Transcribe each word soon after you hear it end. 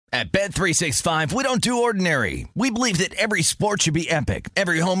At Bet365, we don't do ordinary. We believe that every sport should be epic.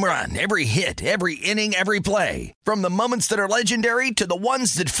 Every home run, every hit, every inning, every play. From the moments that are legendary to the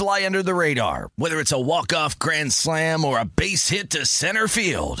ones that fly under the radar. Whether it's a walk-off grand slam or a base hit to center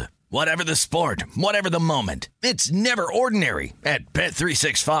field. Whatever the sport, whatever the moment. It's never ordinary at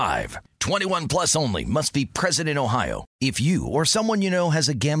Bet365. 21 plus only. Must be present in Ohio. If you or someone you know has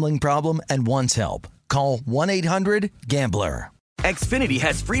a gambling problem and wants help, call 1-800-GAMBLER. Xfinity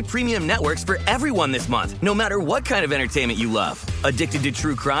has free premium networks for everyone this month, no matter what kind of entertainment you love. Addicted to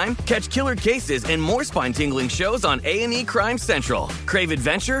true crime? Catch killer cases and more spine-tingling shows on A&E Crime Central. Crave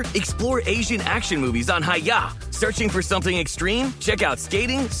adventure? Explore Asian action movies on Hi-YAH. Searching for something extreme? Check out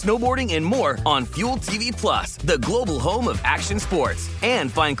skating, snowboarding, and more on Fuel TV Plus, the global home of action sports.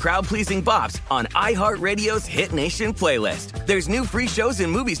 And find crowd-pleasing bops on iHeartRadio's Hit Nation playlist. There's new free shows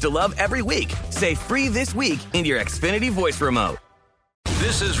and movies to love every week. Say free this week in your Xfinity voice remote.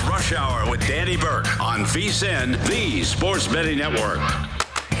 This is Rush Hour with Danny Burke on VSiN, the Sports Betting Network.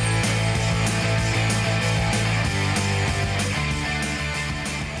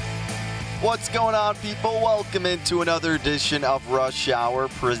 What's going on, people? Welcome into another edition of Rush Hour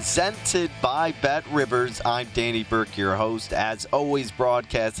presented by Bet Rivers. I'm Danny Burke, your host, as always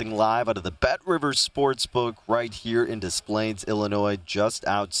broadcasting live out of the Bet Rivers Sportsbook right here in Des Plaines, Illinois, just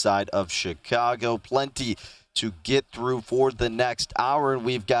outside of Chicago. Plenty to get through for the next hour, and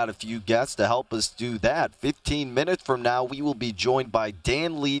we've got a few guests to help us do that. 15 minutes from now, we will be joined by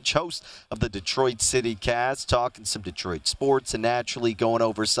Dan Leach, host of the Detroit City Cast, talking some Detroit sports and naturally going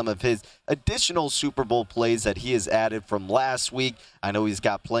over some of his additional Super Bowl plays that he has added from last week. I know he's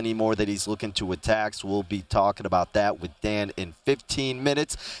got plenty more that he's looking to attack, so we'll be talking about that with Dan in 15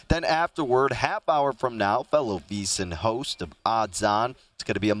 minutes. Then afterward, half hour from now, fellow VSiN host of Odds On, it's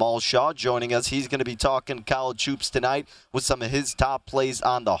going to be Amal Shaw joining us. He's going to be talking college hoops tonight with some of his top plays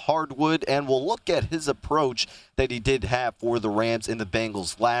on the hardwood, and we'll look at his approach that he did have for the Rams and the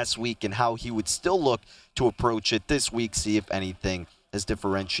Bengals last week and how he would still look to approach it this week, see if anything has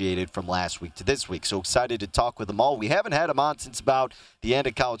differentiated from last week to this week. So excited to talk with them all. We haven't had him on since about the end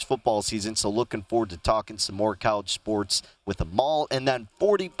of college football season, so looking forward to talking some more college sports with them all. And then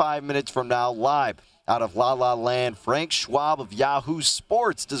 45 minutes from now, live out of La La Land, Frank Schwab of Yahoo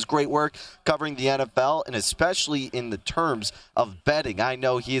Sports does great work covering the NFL, and especially in the terms of betting. I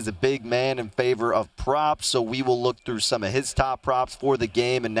know he is a big man in favor of props, so we will look through some of his top props for the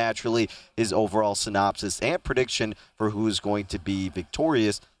game and naturally his overall synopsis and prediction for who is going to be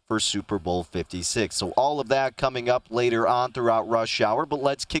victorious for Super Bowl 56. So all of that coming up later on throughout Rush Hour, but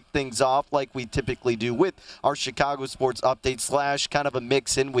let's kick things off like we typically do with our Chicago sports update / kind of a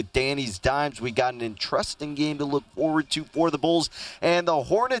mix in with Danny's Dimes. We got an interesting game to look forward to for the Bulls and the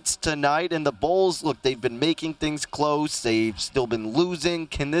Hornets tonight. And the Bulls, look, they've been making things close. They've still been losing.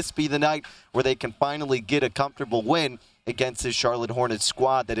 Can this be the night where they can finally get a comfortable win against this Charlotte Hornets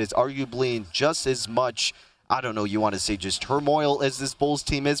squad that is arguably in just as much, I don't know, you want to say just turmoil as this Bulls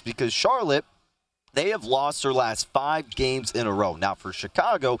team is? Because Charlotte, they have lost their last 5 games in a row. Now, for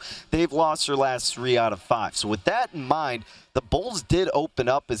Chicago, they've lost their last 3 out of 5. So with that in mind, the Bulls did open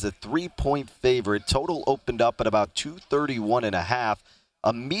up as a 3-point favorite. Total opened up at about 231.5.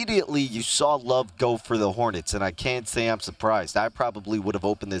 Immediately, you saw love go for the Hornets, and I can't say I'm surprised. I probably would have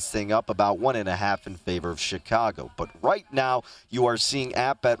opened this thing up about 1.5 in favor of Chicago. But right now, you are seeing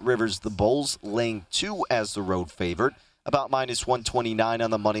at Bet Rivers the Bulls laying 2 as the road favorite, about minus 129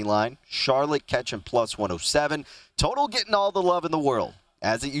 on the money line. Charlotte catching plus 107. Total getting all the love in the world,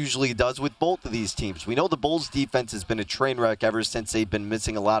 as it usually does with both of these teams. We know the Bulls' defense has been a train wreck ever since they've been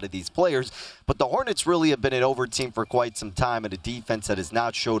missing a lot of these players, but the Hornets really have been an over team for quite some time and a defense that has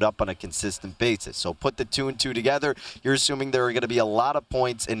not showed up on a consistent basis. So put the 2 and 2 together, you're assuming there are going to be a lot of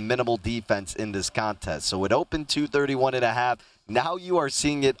points and minimal defense in this contest. So it opened 231.5. Now you are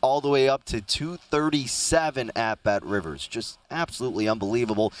seeing it all the way up to 237 at Bet Rivers. Just absolutely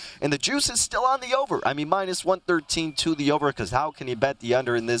unbelievable. And the juice is still on the over. I mean, minus 113 to the over, because how can you bet the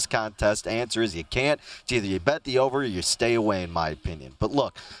under in this contest? The answer is you can't. It's either you bet the over or you stay away, in my opinion. But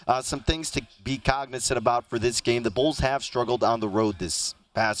look, some things to be cognizant about for this game. The Bulls have struggled on the road this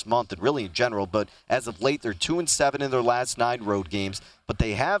past month and really in general, but as of late, they're 2-7 in their last 9 road games. But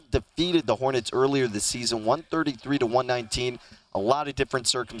they have defeated the Hornets earlier this season, 133-119. A lot of different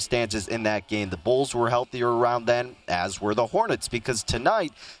circumstances in that game. The Bulls were healthier around then, as were the Hornets, because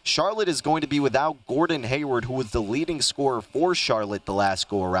tonight, Charlotte is going to be without Gordon Hayward, who was the leading scorer for Charlotte the last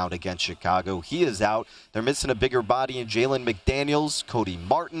go-around against Chicago. He is out. They're missing a bigger body in Jalen McDaniels, Cody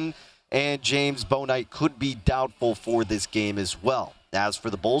Martin, and James Bouknight could be doubtful for this game as well. As for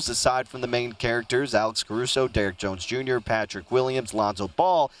the Bulls, aside from the main characters, Alex Caruso, Derek Jones Jr., Patrick Williams, Lonzo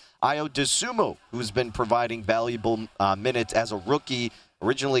Ball, Ayo Dosunmu, who's been providing valuable minutes as a rookie,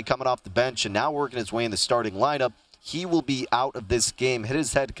 originally coming off the bench and now working his way in the starting lineup, he will be out of this game. Hit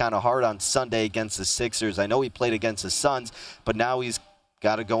his head kind of hard on Sunday against the Sixers. I know he played against the Suns, but now he's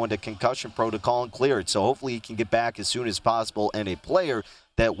got to go into concussion protocol and clear it. So hopefully he can get back as soon as possible, and a player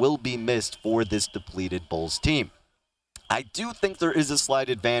that will be missed for this depleted Bulls team. I do think there is a slight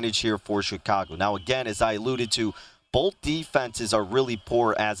advantage here for Chicago. Now, again, as I alluded to, both defenses are really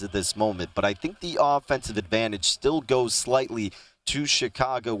poor as of this moment, but I think the offensive advantage still goes slightly to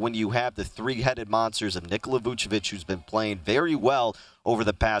Chicago when you have the three-headed monsters of Nikola Vucevic, who's been playing very well over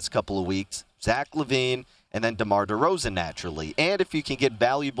the past couple of weeks, Zach LaVine, and then DeMar DeRozan naturally. And if you can get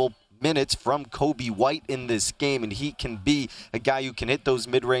valuable minutes from Kobe White in this game, and he can be a guy who can hit those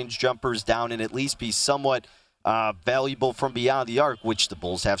mid-range jumpers down and at least be somewhat valuable from beyond the arc, which the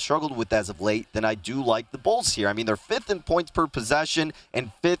Bulls have struggled with as of late, then I do like the Bulls here. I mean, they're 5th in points per possession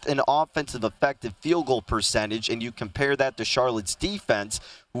and 5th in offensive effective field goal percentage, and you compare that to Charlotte's defense,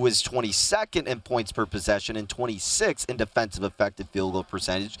 who is 22nd in points per possession and 26th in defensive effective field goal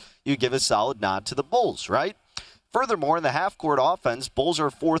percentage. You give a solid nod to the Bulls, right? Furthermore, in the half-court offense, Bulls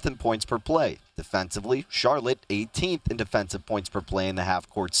are 4th in points per play. Defensively, Charlotte 18th in defensive points per play in the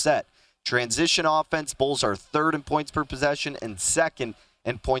half-court set. Transition offense, Bulls are 3rd in points per possession and 2nd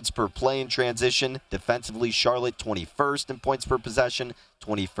in points per play in transition. Defensively, Charlotte 21st in points per possession,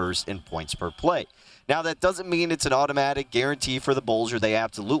 21st in points per play. Now, that doesn't mean it's an automatic guarantee for the Bulls or they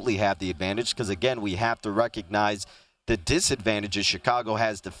absolutely have the advantage because, again, we have to recognize the disadvantages Chicago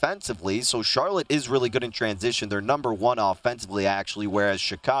has defensively. So Charlotte is really good in transition. They're number 1 offensively, actually, whereas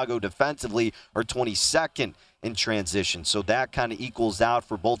Chicago defensively are 22nd in transition. So that kind of equals out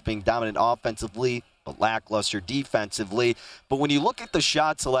for both being dominant offensively but lackluster defensively. But when you look at the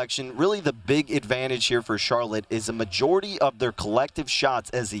shot selection, really the big advantage here for Charlotte is a majority of their collective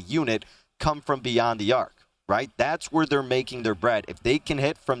shots as a unit come from beyond the arc. Right? That's where they're making their bread. If they can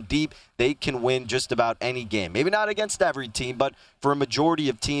hit from deep, they can win just about any game. Maybe not against every team, but for a majority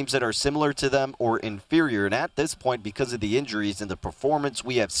of teams that are similar to them or inferior. And at this point, because of the injuries and the performance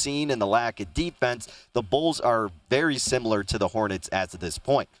we have seen and the lack of defense, the Bulls are very similar to the Hornets as of this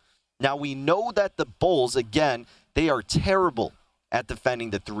point. Now, we know that the Bulls, again, they are terrible at defending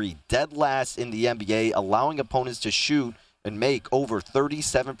the three. Dead last in the NBA, allowing opponents to shoot and make over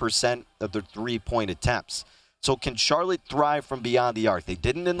 37% of their three-point attempts. So can Charlotte thrive from beyond the arc? They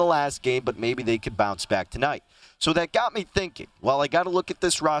didn't in the last game, but maybe they could bounce back tonight. So that got me thinking, well, I got to look at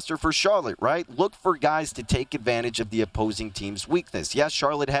this roster for Charlotte, right? Look for guys to take advantage of the opposing team's weakness. Yes,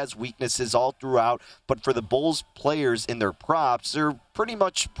 Charlotte has weaknesses all throughout, but for the Bulls players in their props, they're pretty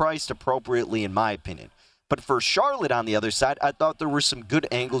much priced appropriately in my opinion. But for Charlotte on the other side, I thought there were some good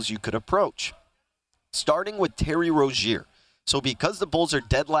angles you could approach. Starting with Terry Rozier. So because the Bulls are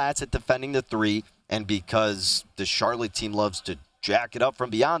dead last at defending the three, and because the Charlotte team loves to jack it up from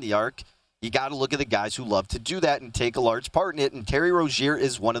beyond the arc, you got to look at the guys who love to do that and take a large part in it, and Terry Rozier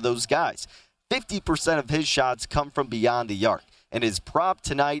is one of those guys. 50% of his shots come from beyond the arc, and his prop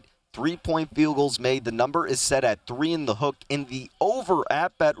tonight, 3-point field goals made, the number is set at 3 in the hook, and the over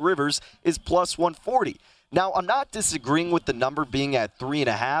at Bet Rivers is plus 140. Now, I'm not disagreeing with the number being at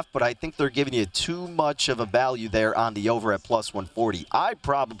 3.5, but I think they're giving you too much of a value there on the over at plus 140. I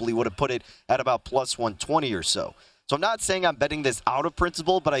probably would have put it at about plus 120 or so. So I'm not saying I'm betting this out of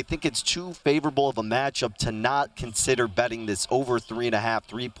principle, but I think it's too favorable of a matchup to not consider betting this over 3.5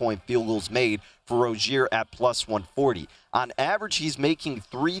 3-point field goals made for Rozier at plus 140. On average, he's making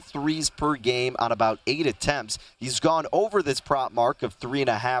 3 threes per game on about 8 attempts. He's gone over this prop mark of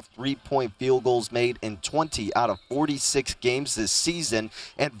 3.5 3-point field goals made in 20 out of 46 games this season.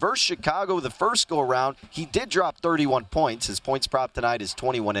 And versus Chicago, the first go-around, he did drop 31 points. His points prop tonight is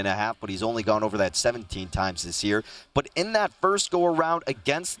 21.5, but he's only gone over that 17 times this year. But in that first go-around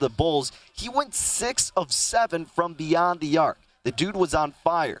against the Bulls, he went 6 of 7 from beyond the arc. The dude was on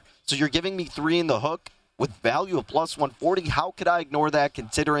fire. So you're giving me 3 in the hook with value of plus 140. How could I ignore that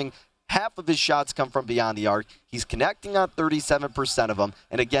considering half of his shots come from beyond the arc? He's connecting on 37% of them.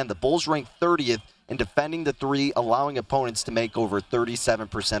 And again, the Bulls rank 30th in defending the three, allowing opponents to make over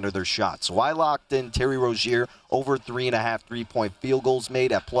 37% of their shots. So I locked in Terry Rozier over 3.5 3-point field goals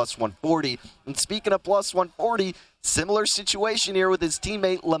made at plus 140. And speaking of plus 140, similar situation here with his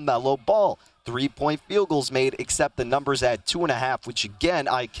teammate LaMelo Ball. 3-point field goals made, except the numbers at 2.5, which again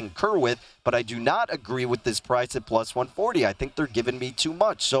I concur with, but I do not agree with this price at plus 140. I think they're giving me too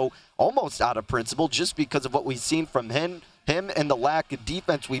much. So almost out of principle, just because of what we've seen from him him and the lack of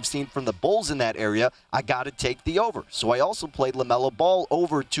defense we've seen from the Bulls in that area, I got to take the over. So I also played LaMelo Ball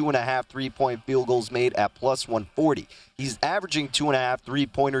over 2.5 3-point field goals made at plus 140. He's averaging 2.5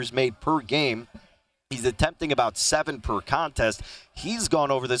 3-pointers made per game. He's attempting about 7 per contest. He's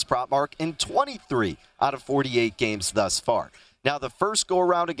gone over this prop mark in 23 out of 48 games thus far. Now, the first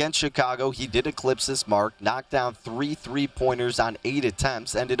go-around against Chicago, he did eclipse this mark, knocked down 3 3-pointers on 8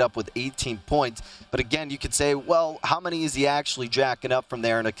 attempts, ended up with 18 points. But again, you could say, well, how many is he actually jacking up from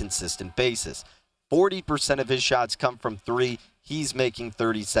there on a consistent basis? 40% of his shots come from 3. He's making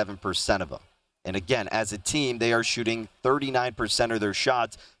 37% of them. And again, as a team, they are shooting 39% of their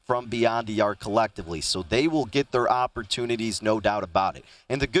shots from beyond the arc collectively. So they will get their opportunities, no doubt about it.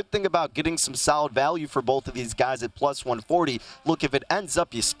 And the good thing about getting some solid value for both of these guys at plus 140, look, if it ends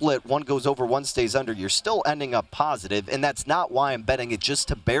up you split, one goes over, one stays under, you're still ending up positive. And that's not why I'm betting it just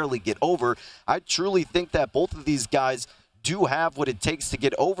to barely get over. I truly think that both of these guys do have what it takes to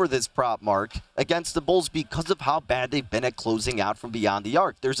get over this prop mark against the Bulls because of how bad they've been at closing out from beyond the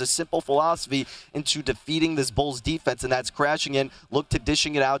arc. There's a simple philosophy into defeating this Bulls defense, and that's crashing in, look to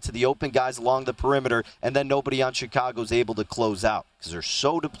dishing it out to the open guys along the perimeter, and then nobody on Chicago is able to close out because they're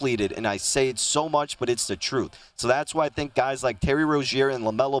so depleted, and I say it so much, but it's the truth. So that's why I think guys like Terry Rozier and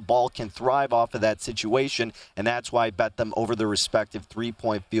LaMelo Ball can thrive off of that situation, and that's why I bet them over their respective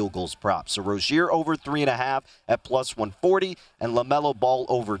 3-point field goals props. So Rozier over 3.5 at plus 140, and LaMelo Ball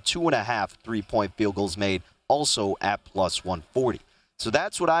over 2.5 3-point field goals made, also at plus 140. So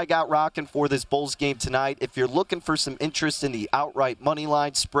that's what I got rocking for this Bulls game tonight. If you're looking for some interest in the outright money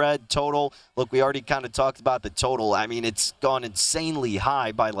line, spread, total, look, we already kind of talked about the total. I mean, it's gone insanely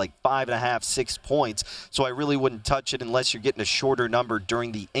high by like 5.5, 6 points. So I really wouldn't touch it unless you're getting a shorter number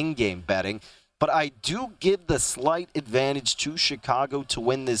during the in-game betting. But I do give the slight advantage to Chicago to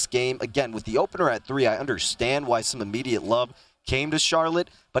win this game. Again, with the opener at 3, I understand why some immediate love came to Charlotte.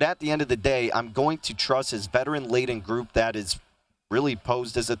 But at the end of the day, I'm going to trust his veteran-laden group that is really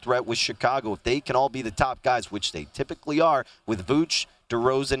posed as a threat with Chicago. If they can all be the top guys, which they typically are, with Vooch,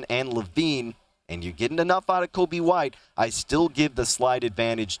 DeRozan, and LaVine, and you're getting enough out of Kobe White, I still give the slight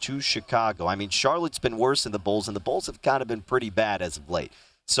advantage to Chicago. I mean, Charlotte's been worse than the Bulls, and the Bulls have kind of been pretty bad as of late.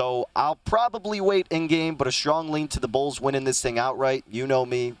 So I'll probably wait in-game, but a strong lean to the Bulls winning this thing outright. You know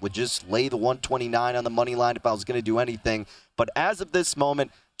me, would just lay the 129 on the money line if I was going to do anything. But as of this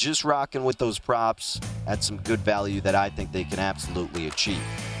moment, just rocking with those props at some good value that I think they can absolutely achieve.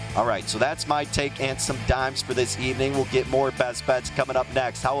 All right, so that's my take and some dimes for this evening. We'll get more best bets coming up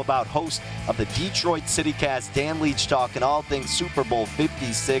next. How about host of the Detroit CityCast, Dan Leach, talking all things Super Bowl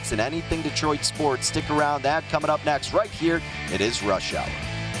 56 and anything Detroit sports. Stick around. That coming up next right here. It is Rush Hour.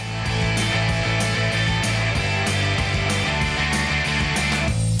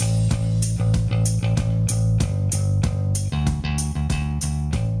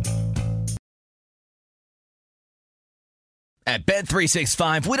 At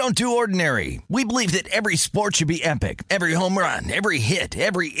Bet365, we don't do ordinary. We believe that every sport should be epic. Every home run, every hit,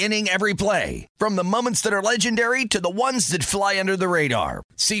 every inning, every play. From the moments that are legendary to the ones that fly under the radar.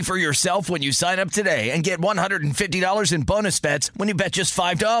 See for yourself when you sign up today and get $150 in bonus bets when you bet just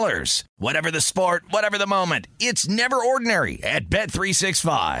 $5. Whatever the sport, whatever the moment, it's never ordinary at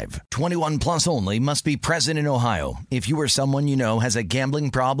Bet365. 21 plus only. Must be present in Ohio. If you or someone you know has a gambling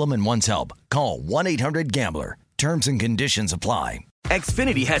problem and wants help, call 1-800-GAMBLER. Terms and conditions apply.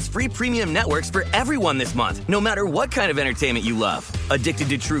 Xfinity has free premium networks for everyone this month, no matter what kind of entertainment you love. Addicted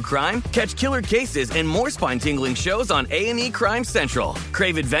to true crime? Catch killer cases and more spine-tingling shows on A&E Crime Central.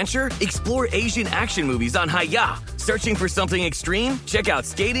 Crave adventure? Explore Asian action movies on Hi-YAH. Searching for something extreme? Check out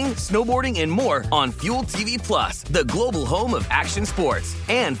skating, snowboarding, and more on Fuel TV Plus, the global home of action sports.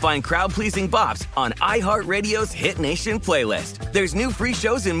 And find crowd-pleasing bops on iHeartRadio's Hit Nation playlist. There's new free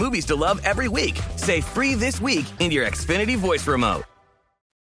shows and movies to love every week. Say free this week in your Xfinity voice remote.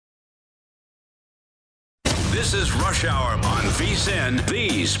 This is Rush Hour on VSiN,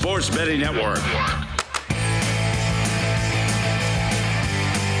 the Sports Betting Network.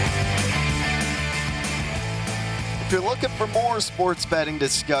 If you're looking for more sports betting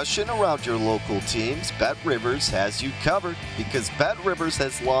discussion around your local teams, BetRivers has you covered because BetRivers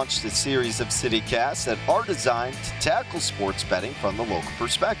has launched a series of CityCasts that are designed to tackle sports betting from the local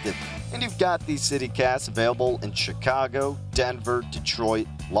perspective. And you've got these CityCasts available in Chicago, Denver, Detroit,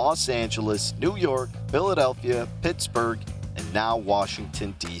 Los Angeles, New York, Philadelphia, Pittsburgh, and now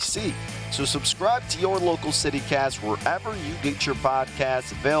Washington, D.C. So subscribe to your local CityCast wherever you get your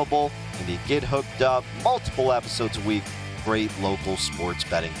podcasts available, and you get hooked up multiple episodes a week, great local sports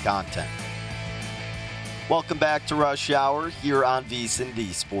betting content. Welcome back to Rush Hour here on VSiN,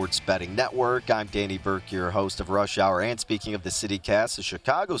 the Sports Betting Network. I'm Danny Burke, your host of Rush Hour. And speaking of the CityCast, the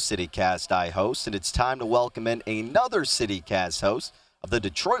Chicago CityCast I host. And it's time to welcome in another CityCast host, of the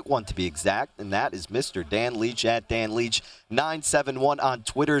Detroit one to be exact, and that is Mr. Dan Leach at Dan Leach 971 on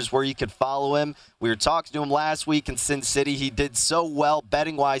Twitter is where you can follow him. We were talking to him last week in Sin City. He did so well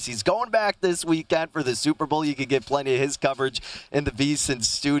betting-wise. He's going back this weekend for the Super Bowl. You can get plenty of his coverage in the VSiN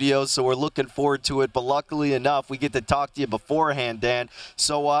studio, so we're looking forward to it. But luckily enough, we get to talk to you beforehand, Dan.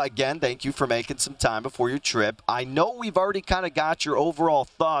 So, again, thank you for making some time before your trip. I know we've already kind of got your overall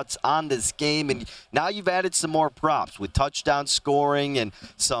thoughts on this game, and now you've added some more props with touchdown scoring and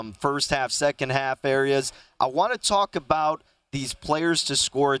some first half, second half areas. I want to talk about these players to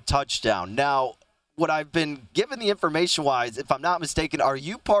score a touchdown. Now, what I've been given the information-wise, if I'm not mistaken, are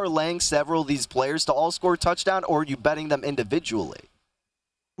you parlaying several of these players to all score a touchdown, or are you betting them individually?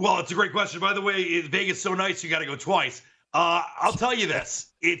 Well, it's a great question. By the way, Vegas is so nice, you got to go twice. I'll tell you this.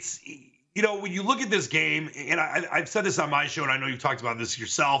 It's, you know, when you look at this game, and I've said this on my show, and I know you've talked about this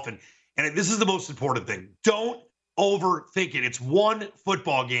yourself, and this is the most important thing. Don't overthink it. It's one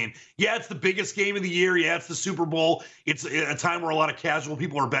football game. Yeah, it's the biggest game of the year. Yeah, it's the Super Bowl. It's a time where a lot of casual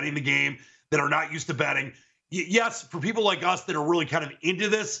people are betting the game that are not used to betting. Yes, for people like us that are really kind of into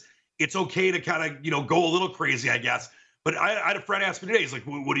this, it's okay to kind of, you know, go a little crazy, I guess. But I had a friend ask me today, he's like,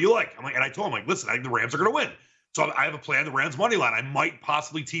 what do you like? I'm like, and I told him, like, listen, I think the Rams are going to win. So I have a plan, the Rams money line. I might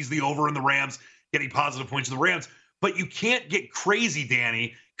possibly tease the over in the Rams, getting positive points in the Rams. But you can't get crazy,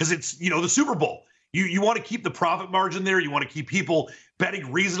 Danny, because it's, you know, the Super Bowl. You want to keep the profit margin there. You want to keep people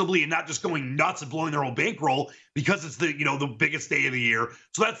betting reasonably and not just going nuts and blowing their whole bankroll because it's the, you know, the biggest day of the year.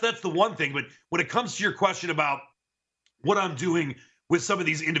 So that's the one thing. But when it comes to your question about what I'm doing with some of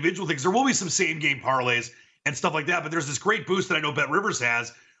these individual things, there will be some same game parlays and stuff like that. But there's this great boost that I know Bet Rivers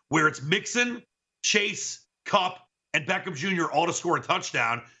has where it's Mixon, Chase, Kupp, and Beckham Jr. all to score a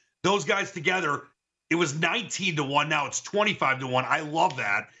touchdown. Those guys together, it was 19-1. Now it's 25-1. I love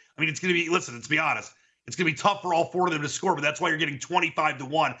that. I mean, it's going to be, listen, let's be honest. It's going to be tough for all four of them to score, but that's why you're getting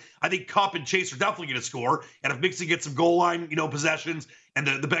 25-1. I think Kupp and Chase are definitely going to score. And if Mixon gets some goal line, you know, possessions and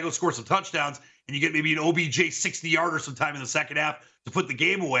the Bengals score some touchdowns and you get maybe an OBJ 60-yarder sometime in the second half to put the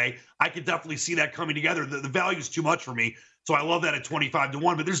game away, I could definitely see that coming together. The value is too much for me. So I love that at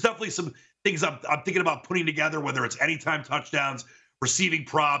 25-1. But there's definitely some things I'm thinking about putting together, whether it's anytime touchdowns, receiving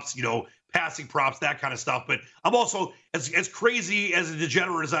props, you know, passing props, that kind of stuff. But I'm also, as crazy as a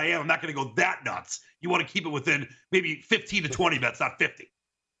degenerate as I am, I'm not going to go that nuts. You want to keep it within maybe 15 to 20 bets, not 50.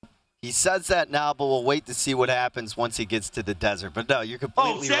 He says that now, but we'll wait to see what happens once he gets to the desert. But no, you're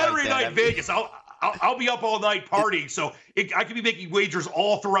completely right. Saturday night Vegas, I'll be up all night partying, so I could be making wagers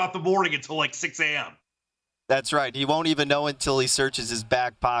all throughout the morning until like 6 a.m. That's right. He won't even know until he searches his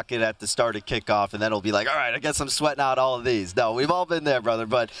back pocket at the start of kickoff, and then he'll be like, all right, I guess I'm sweating out all of these. No, we've all been there, brother.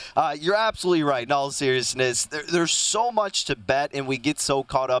 But you're absolutely right. In all seriousness, there's so much to bet, and we get so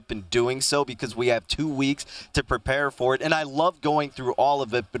caught up in doing so because we have 2 weeks to prepare for it. And I love going through all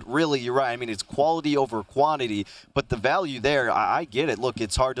of it, but really, you're right. I mean, it's quality over quantity, but the value there, I get it. Look,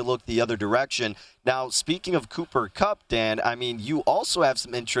 it's hard to look the other direction. Now, speaking of Cooper Kupp, Dan, I mean, you also have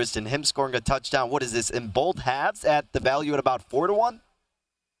some interest in him scoring a touchdown. What is this, in bold halves at the value at about 4-1?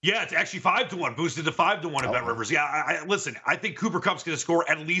 Yeah, it's actually 5-1, boosted to 5-1 at Bet Rivers. Yeah, listen, I think Cooper Kupp's going to score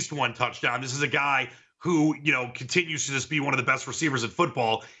at least one touchdown. This is a guy who, you know, continues to just be one of the best receivers in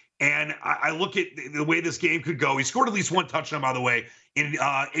football. And I look at the way this game could go. He scored at least one touchdown, by the way, in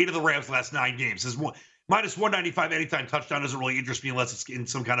 8 of the Rams' last 9 games. His minus 195 anytime touchdown doesn't really interest me unless it's in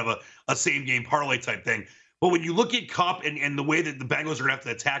some kind of a same-game parlay type thing. But when you look at Kupp and the way that the Bengals are going to have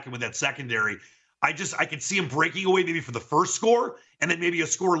to attack him with that secondary, I could see him breaking away maybe for the first score and then maybe a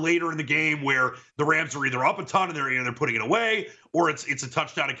score later in the game where the Rams are either up a ton and they're putting it away, or it's a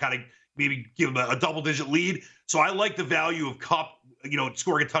touchdown and kind of maybe give him a double-digit lead. So I like the value of Kupp, you know,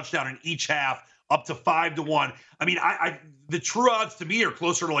 scoring a touchdown in each half up to 5-1. I mean, the true odds to me are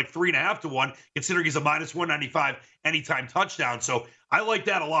closer to like 3.5-1, considering he's a minus 195 anytime touchdown. So I like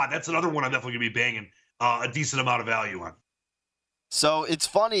that a lot. That's another one I'm definitely going to be banging a decent amount of value on. So it's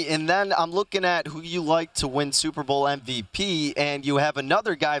funny, and then I'm looking at who you like to win Super Bowl MVP, and you have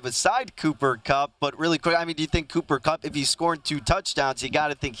another guy beside Cooper Kupp. But really quick, I mean, do you think Cooper Kupp, if he's scoring 2 touchdowns, you got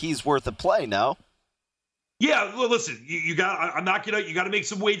to think he's worth a play, no? Yeah, well, listen, you got to make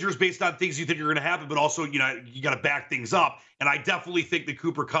some wagers based on things you think are going to happen, but also, you know, you got to back things up. And I definitely think that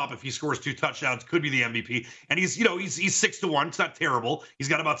Cooper Kupp, if he scores 2 touchdowns, could be the MVP. And he's 6-1. It's not terrible. He's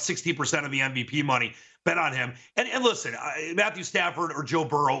got about 60% of the MVP money bet on him. And listen, Matthew Stafford or Joe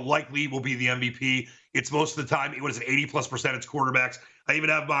Burrow likely will be the MVP. It's most of the time, 80+% it's quarterbacks. I even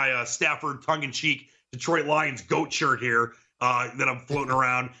have my Stafford tongue-in-cheek Detroit Lions GOAT shirt here that I'm floating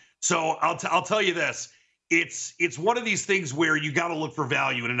around. So I'll tell you this. It's one of these things where you got to look for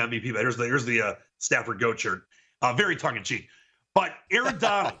value in an MVP. But here's the Stafford GOAT shirt. Very tongue-in-cheek. But Aaron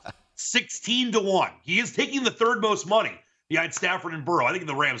Donald, 16-1. He is taking the third most money behind Stafford and Burrow. I think if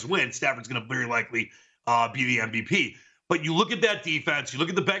the Rams win, Stafford's going to very likely be the MVP. But you look at that defense, you look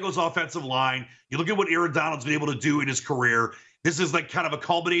at the Bengals offensive line, you look at what Aaron Donald's been able to do in his career. This is like kind of a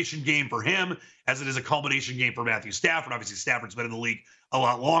culmination game for him, as it is a culmination game for Matthew Stafford. Obviously, Stafford's been in the league a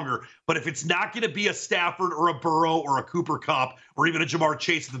lot longer. But if it's not going to be a Stafford or a Burrow or a Cooper Kupp or even a Jamar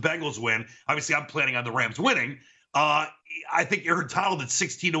Chase if the Bengals win, obviously I'm planning on the Rams winning. I think Aaron Donald at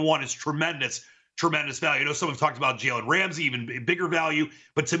 16-1 is tremendous value. I know someone talked about Jalen Ramsey, even bigger value.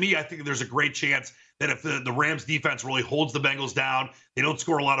 But to me, I think there's a great chance that if the Rams defense really holds the Bengals down, they don't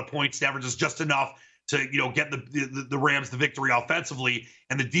score a lot of points, Stafford is just enough to get the Rams the victory offensively,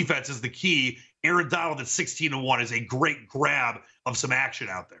 and the defense is the key. Aaron Donald at 16-1 is a great grab of some action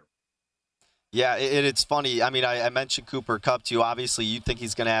out there. Yeah, it's funny. I mean, I mentioned Cooper Kupp to you. Obviously, you think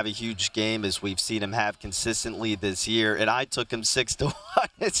he's going to have a huge game, as we've seen him have consistently this year, and I took him 6-1.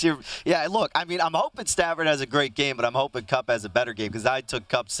 Yeah, look, I mean, I'm hoping Stafford has a great game, but I'm hoping Kupp has a better game, because I took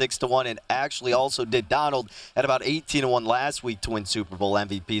Kupp 6-1 and actually also did Donald at about 18-1 last week to win Super Bowl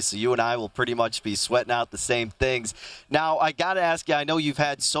MVP, so you and I will pretty much be sweating out the same things. Now, I got to ask you, I know you've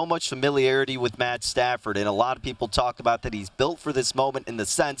had so much familiarity with Matt Stafford, and a lot of people talk about that he's built for this moment in the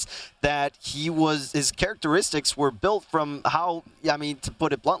sense that his characteristics were built from how, I mean, to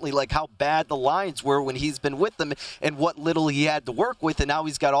put it bluntly, like how bad the Lions were when he's been with them and what little he had to work with, and now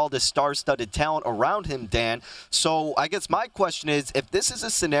he's got all this star-studded talent around him, Dan. So I guess my question is, if this is a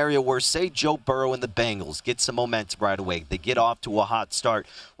scenario where, say, Joe Burrow and the Bengals get some momentum right away, they get off to a hot start,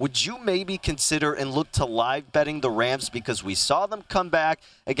 would you maybe consider and look to live betting the Rams, because we saw them come back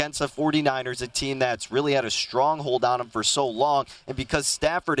against the 49ers, a team that's really had a stronghold on them for so long, and because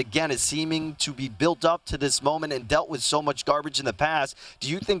Stafford, again, is seeming to be built up to this moment and dealt with so much garbage in the past, do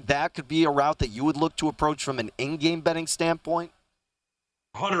you think that could be a route that you would look to approach from an in-game betting standpoint?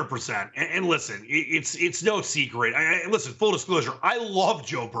 100%. And listen, it's no secret. Listen, full disclosure, I love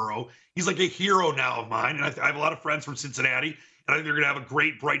Joe Burrow. He's like a hero now of mine, and I have a lot of friends from Cincinnati, and I think they're going to have a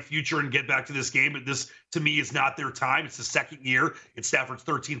great, bright future and get back to this game. But this, to me, is not their time. It's the second year. It's Stafford's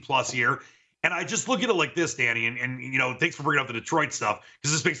 13-plus year. And I just look at it like this, Danny, and thanks for bringing up the Detroit stuff,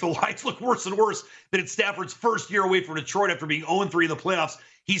 because this makes the Lions look worse and worse. That it's Stafford's first year away from Detroit after being 0-3 in the playoffs.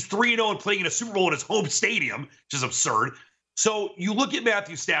 He's 3-0 and playing in a Super Bowl in his home stadium, which is absurd. So you look at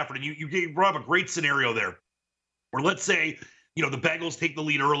Matthew Stafford, and you brought up a great scenario there, where let's say, the Bengals take the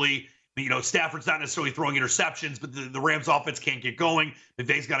lead early. Stafford's not necessarily throwing interceptions, but the Rams offense can't get going.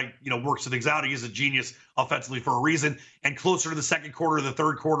 McVay's got to, work some things out. He is a genius offensively for a reason. And closer to the second quarter, or the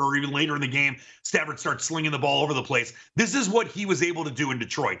third quarter, or even later in the game, Stafford starts slinging the ball over the place. This is what he was able to do in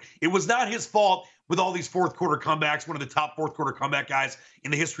Detroit. It was not his fault with all these fourth quarter comebacks, one of the top fourth quarter comeback guys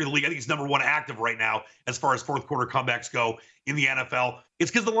in the history of the league. I think he's number one active right now as far as fourth quarter comebacks go in the NFL. It's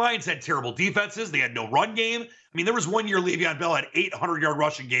because the Lions had terrible defenses. They had no run game. I mean, there was 1 year Le'Veon Bell had 800-yard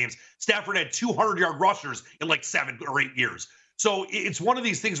rushing games. Stafford had 200-yard rushers in like 7 or 8 years. So it's one of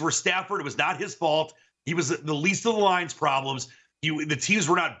these things where Stafford, it was not his fault. He was the least of the Lions' problems. The teams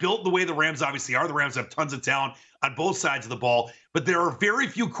were not built the way the Rams obviously are. The Rams have tons of talent on both sides of the ball, but there are very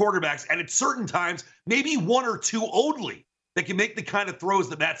few quarterbacks, and at certain times, maybe one or two only, that can make the kind of throws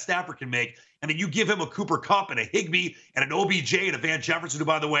that Matt Stafford can make. And then you give him a Cooper Kupp and a Higbee and an OBJ and a Van Jefferson, who,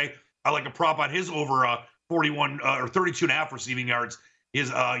 by the way, I like a prop on his over 41 or 32.5 receiving yards.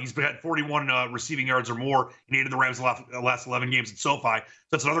 He's had 41 receiving yards or more in 8 of the Rams' last 11 games at SoFi. So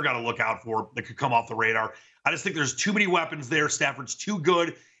that's another guy to look out for that could come off the radar. I just think there's too many weapons there. Stafford's too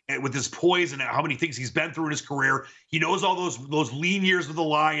good with his poise and how many things he's been through in his career. He knows all those lean years with the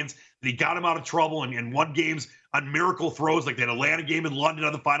Lions, that he got him out of trouble and won games on miracle throws, like that Atlanta game in London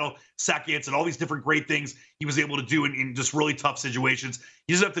on the final seconds, and all these different great things he was able to do in just really tough situations.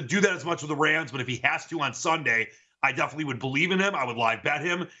 He doesn't have to do that as much with the Rams, but if he has to on Sunday, I definitely would believe in him. I would live bet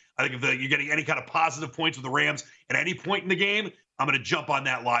him. I think if you're getting any kind of positive points with the Rams at any point in the game, I'm going to jump on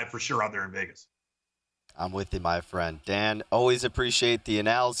that live for sure out there in Vegas. I'm with you, my friend. Dan, always appreciate the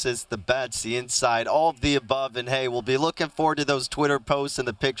analysis, the bets, the insight, all of the above. And, hey, we'll be looking forward to those Twitter posts and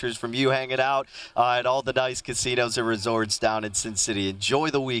the pictures from you hanging out at all the nice casinos and resorts down in Sin City. Enjoy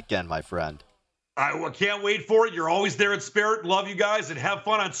the weekend, my friend. I can't wait for it. You're always there in spirit. Love you guys, and have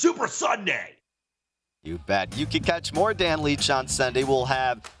fun on Super Sunday. You bet. You can catch more Dan Leach on Sunday. We'll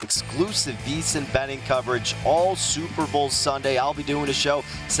have exclusive VSiN betting coverage all Super Bowl Sunday. I'll be doing a show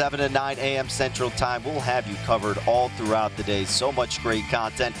 7 to 9 a.m. Central Time. We'll have you covered all throughout the day. So much great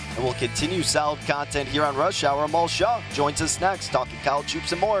content. And we'll continue solid content here on Rush Hour. Amal Shaw joins us next, talking college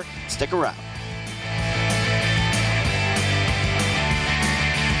hoops and more. Stick around.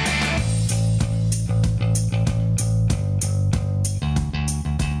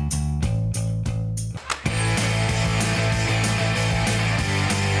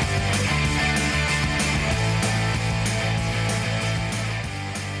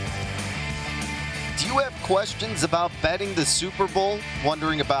 Questions about betting the Super Bowl,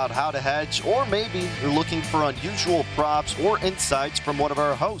 wondering about how to hedge, or maybe you're looking for unusual props or insights from one of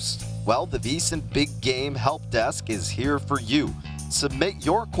our hosts? Well, the VSiN Big Game Help Desk is here for you. Submit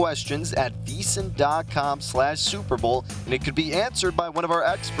your questions at vsin.com/Super Bowl, and it could be answered by one of our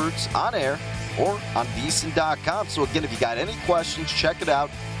experts on air or on vsin.com. So again, if you got any questions, check it out,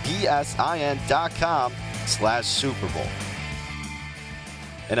 vsin.com/Super Bowl.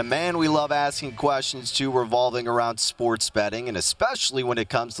 And a man we love asking questions to revolving around sports betting, and especially when it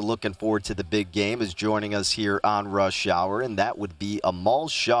comes to looking forward to the big game, is joining us here on Rush Hour, and that would be Amal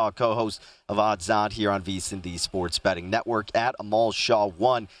Shaw, co-host of Odds On here on VSiN, the Sports Betting Network. At Amal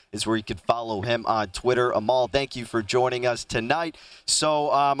Shaw1 is where you can follow him on Twitter. Amal, thank you for joining us tonight.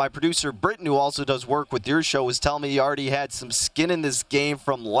 So my producer, Britton, who also does work with your show, was telling me he already had some skin in this game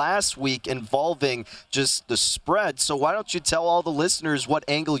from last week involving just the spread. So why don't you tell all the listeners what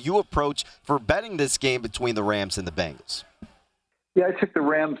angle you approach for betting this game between the Rams and the Bengals? Yeah, I took the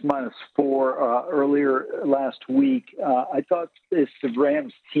Rams -4 earlier last week. I thought the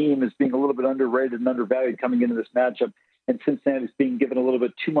Rams team is being a little bit underrated and undervalued coming into this matchup, and Cincinnati's being given a little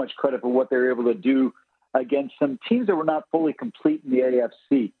bit too much credit for what they were able to do against some teams that were not fully complete in the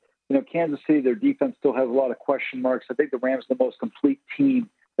AFC. You know, Kansas City, their defense still has a lot of question marks. I think the Rams are the most complete team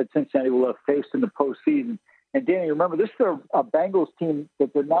that Cincinnati will have faced in the postseason. And Danny, remember, this is a Bengals team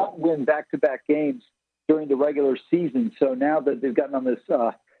that did not win back-to-back games during the regular season. So now that they've gotten on this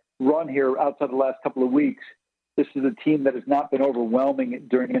run here outside the last couple of weeks, this is a team that has not been overwhelming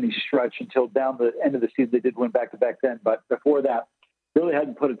during any stretch until down the end of the season. They did win back-to-back then, but before that, really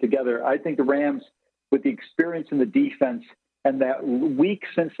hadn't put it together. I think the Rams, with the experience in the defense and that weak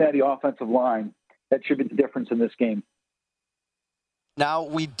Cincinnati offensive line, that should be the difference in this game. Now,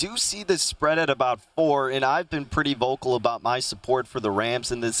 we do see this spread at about 4, and I've been pretty vocal about my support for the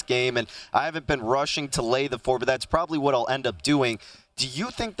Rams in this game, and I haven't been rushing to lay the 4, but that's probably what I'll end up doing. Do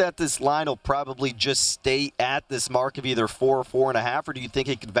you think that this line will probably just stay at this mark of either 4 or 4.5, or do you think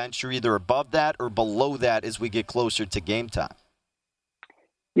it could venture either above that or below that as we get closer to game time?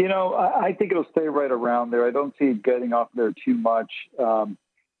 You know, I think it'll stay right around there. I don't see it getting off there too much.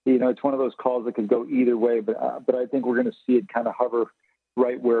 You know, it's one of those calls that could go either way, but I think we're going to see it kind of hover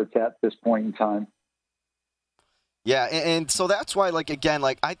right where it's at this point in time. Yeah, and so that's why, I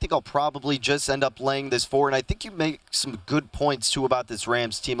think I'll probably just end up laying this 4, and I think you make some good points, too, about this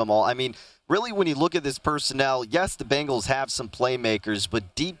Rams team, Amal. I mean, really, when you look at this personnel, yes, the Bengals have some playmakers,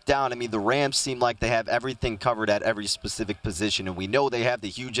 but deep down, I mean, the Rams seem like they have everything covered at every specific position, and we know they have the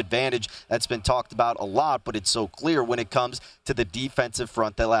huge advantage that's been talked about a lot, but it's so clear when it comes to the defensive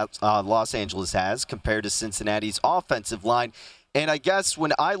front that Los Angeles has compared to Cincinnati's offensive line. And I guess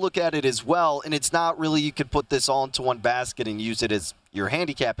when I look at it as well, and it's not really you could put this all into one basket and use it as your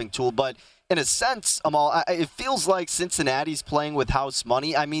handicapping tool, but in a sense, Amal, it feels like Cincinnati's playing with house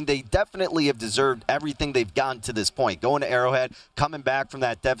money. I mean, they definitely have deserved everything they've gotten to this point. Going to Arrowhead, coming back from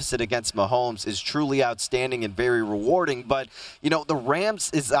that deficit against Mahomes is truly outstanding and very rewarding. But, you know, the Rams,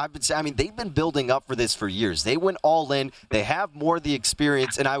 they've been building up for this for years. They went all in. They have more of the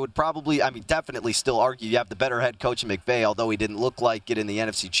experience, and I would definitely still argue you have the better head coach in McVay, although he didn't look like it in the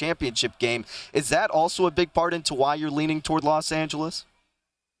NFC Championship game. Is that also a big part into why you're leaning toward Los Angeles?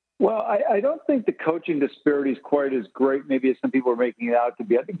 Well, I don't think the coaching disparity is quite as great maybe as some people are making it out to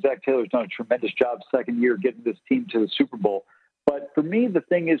be. I think Zach Taylor's done a tremendous job second year getting this team to the Super Bowl. But for me, the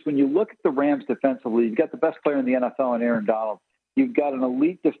thing is when you look at the Rams defensively, you've got the best player in the NFL in Aaron Donald. You've got an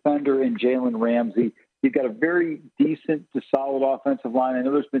elite defender in Jalen Ramsey. You've got a very decent to solid offensive line. I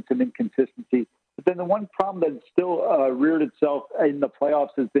know there's been some inconsistency. But then the one problem that still reared itself in the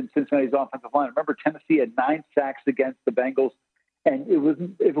playoffs has been Cincinnati's offensive line. Remember, Tennessee had 9 sacks against the Bengals. And if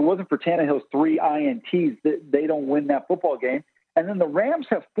it wasn't for Tannehill's 3 INTs, they don't win that football game. And then the Rams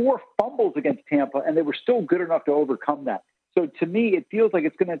have 4 fumbles against Tampa, and they were still good enough to overcome that. So to me, it feels like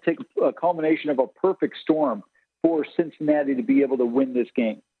it's going to take a culmination of a perfect storm for Cincinnati to be able to win this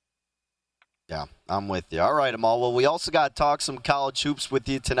game. Yeah, I'm with you. All right, Amal. Well, we also got to talk some college hoops with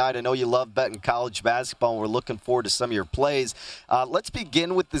you tonight. I know you love betting college basketball, and we're looking forward to some of your plays. Let's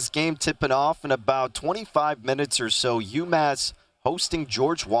begin with this game tipping off in about 25 minutes or so. UMass hosting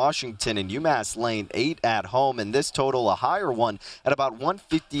George Washington, and UMass laying 8 at home, and this total a higher one at about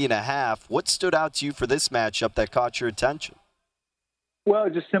 150.5. What stood out to you for this matchup that caught your attention? Well,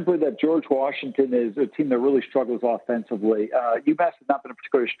 just simply that George Washington is a team that really struggles offensively. UMass has not been a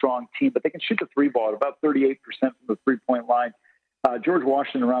particularly strong team, but they can shoot the three ball at about 38% from the three-point line. George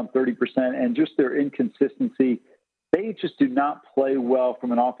Washington around 30%, and just their inconsistency. They just do not play well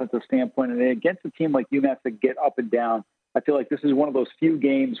from an offensive standpoint, and against a team like UMass that get up and down, I feel like this is one of those few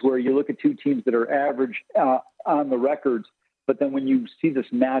games where you look at two teams that are average on the records, but then when you see this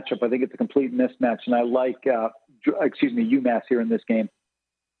matchup, I think it's a complete mismatch, and I like UMass here in this game.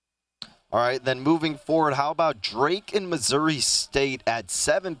 All right, then moving forward, how about Drake and Missouri State at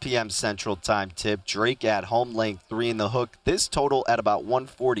 7 p.m. Central Time tip? Drake at home laying 3 in the hook. This total at about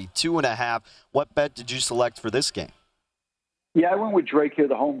 142.5. What bet did you select for this game? Yeah, I went with Drake here,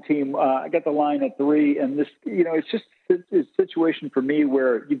 the home team. I got the line at 3, and this, it's just a situation for me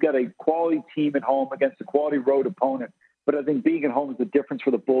where you've got a quality team at home against a quality road opponent. But I think being at home is the difference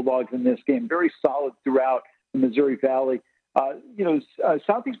for the Bulldogs in this game. Very solid throughout the Missouri Valley.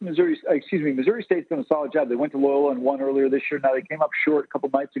 Missouri State's done a solid job. They went to Loyola and won earlier this year. Now they came up short a couple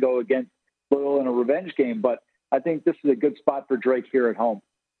nights ago against Loyola in a revenge game, but I think this is a good spot for Drake here at home.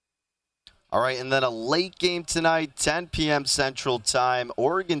 All right, and then a late game tonight, 10 p.m. Central Time.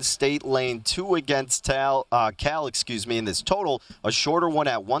 Oregon State laying 2 against Cal, in this total. A shorter one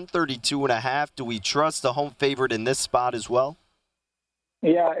at 132.5. Do we trust the home favorite in this spot as well?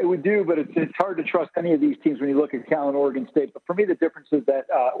 Yeah, it would do, but it's hard to trust any of these teams when you look at Cal and Oregon State. But for me, the difference is that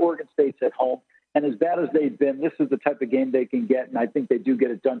Oregon State's at home. And as bad as they've been, this is the type of game they can get, and I think they do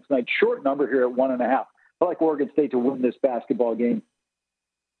get it done tonight. Short number here at 1.5. I like Oregon State to win this basketball game.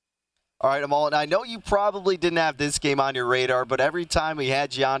 All right, Amal, and I know you probably didn't have this game on your radar, but every time we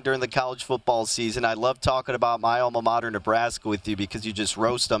had you on during the college football season, I love talking about my alma mater, Nebraska, with you because you just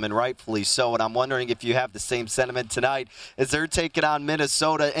roast them, and rightfully so. And I'm wondering if you have the same sentiment tonight as they're taking on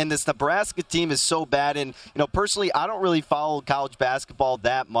Minnesota. And this Nebraska team is so bad. And, personally, I don't really follow college basketball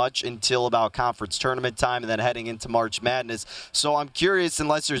that much until about conference tournament time and then heading into March Madness. So I'm curious,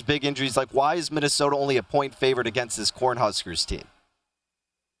 unless there's big injuries, why is Minnesota only a point favorite against this Cornhuskers team?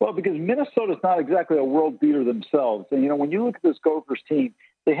 Well, because Minnesota's not exactly a world beater themselves. And, when you look at this Gophers team,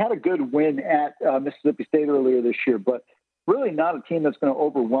 they had a good win at Mississippi State earlier this year, but really not a team that's going to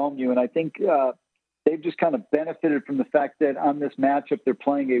overwhelm you. And I think they've just kind of benefited from the fact that on this matchup, they're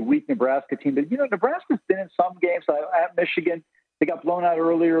playing a weak Nebraska team. But, Nebraska's been in some games at Michigan. They got blown out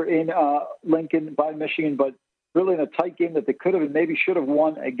earlier in Lincoln by Michigan, but really in a tight game that they could have and maybe should have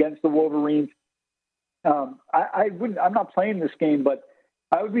won against the Wolverines. I'm not playing this game, but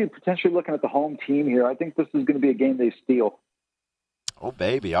I would be potentially looking at the home team here. I think this is going to be a game they steal. Oh,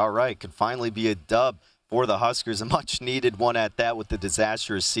 baby. All right. Could finally be a dub for the Huskers. A much-needed one at that with the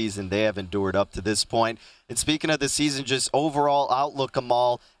disastrous season they have endured up to this point. And speaking of the season, just overall outlook,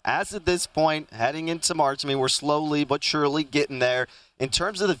 Amal, as of this point, heading into March, we're slowly but surely getting there. In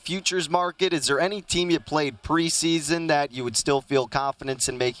terms of the futures market, is there any team you played preseason that you would still feel confidence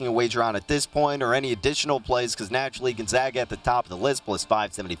in making a wager on at this point, or any additional plays? Because naturally, Gonzaga at the top of the list, plus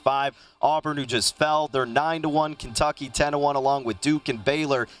 575. Auburn, who just fell, they're 9-1. Kentucky, 10-1, along with Duke and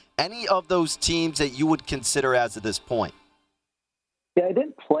Baylor. Any of those teams that you would consider as of this point? Yeah, I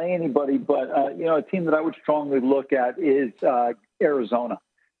didn't play anybody, but, a team that I would strongly look at is Arizona.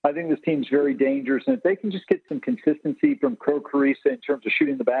 I think this team's very dangerous, and if they can just get some consistency from Crow Carissa in terms of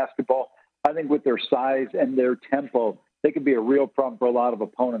shooting the basketball, I think with their size and their tempo, they could be a real problem for a lot of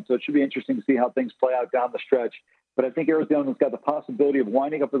opponents. So it should be interesting to see how things play out down the stretch. But I think Arizona's got the possibility of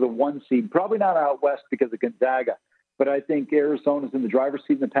winding up as a 1 seed, probably not out west because of Gonzaga, but I think Arizona's in the driver's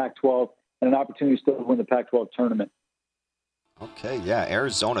seat in the Pac-12 and an opportunity still to win the Pac-12 tournament. Okay, yeah,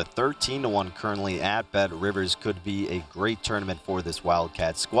 Arizona 13-1 currently at Bet Rivers. Could be a great tournament for this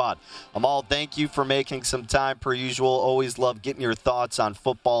Wildcat squad. Amal, thank you for making some time per usual. Always love getting your thoughts on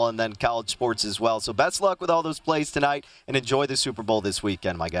football and then college sports as well. So best luck with all those plays tonight and enjoy the Super Bowl this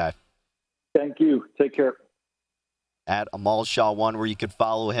weekend, my guy. Thank you. Take care. At Amal Shaw1, where you can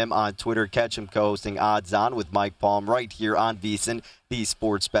follow him on Twitter. Catch him co-hosting Odds On with Mike Palm right here on VSiN, the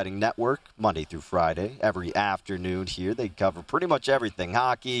Sports Betting Network, Monday through Friday. Every afternoon here, they cover pretty much everything.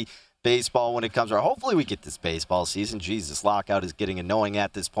 Hockey, baseball when it comes around. Hopefully we get this baseball season. Jesus, lockout is getting annoying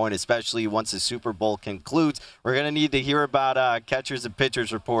at this point, especially once the Super Bowl concludes. We're going to need to hear about catchers and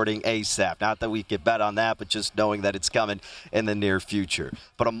pitchers reporting ASAP. Not that we could bet on that, but just knowing that it's coming in the near future.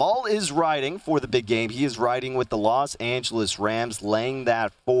 But Amal is riding for the big game. He is riding with the Los Angeles Rams, laying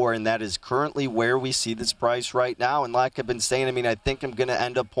that 4, and that is currently where we see this price right now. And like I've been saying, I think I'm going to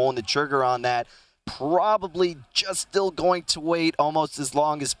end up pulling the trigger on that. Probably just still going to wait almost as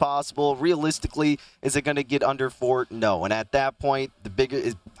long as possible. Realistically, is it going to get under 4? No. And at that point,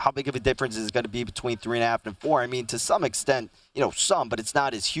 how big of a difference is it going to be between 3.5 and 4? To some extent, some, but it's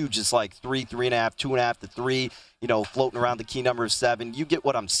not as huge as like 3, 3.5, 2.5 to 3, floating around the key number of 7. You get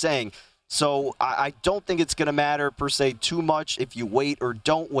what I'm saying. So I don't think it's going to matter per se too much if you wait or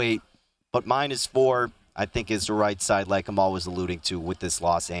don't wait, but -4, I think, is the right side, like I'm always alluding to with this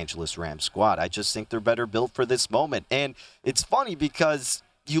Los Angeles Rams squad. I just think they're better built for this moment. And it's funny because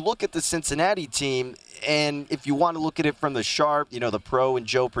you look at the Cincinnati team, and if you want to look at it from the sharp, the pro and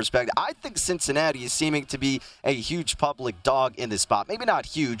Joe perspective, I think Cincinnati is seeming to be a huge public dog in this spot. Maybe not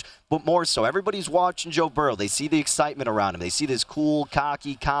huge, but more so. Everybody's watching Joe Burrow. They see the excitement around him. They see this cool,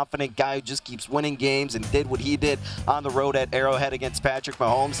 cocky, confident guy who just keeps winning games and did what he did on the road at Arrowhead against Patrick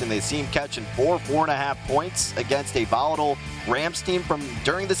Mahomes, and they see him catching 4.5 points against a volatile Rams team from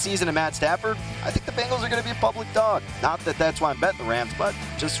during the season of Matt Stafford. I think the Bengals are going to be a public dog. Not that that's why I'm betting the Rams, but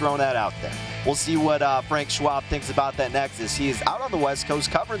just throwing that out there. We'll see what Frank Schwab thinks about that next as he is out on the West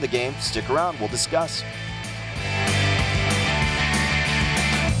Coast covering the game. Stick around. We'll discuss.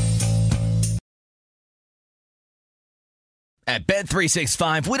 At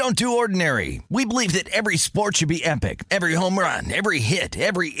Bet365, we don't do ordinary. We believe that every sport should be epic. Every home run, every hit,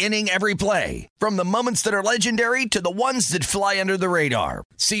 every inning, every play. From the moments that are legendary to the ones that fly under the radar.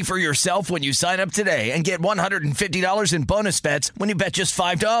 See for yourself when you sign up today and get $150 in bonus bets when you bet just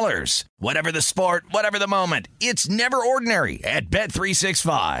 $5. Whatever the sport, whatever the moment, it's never ordinary at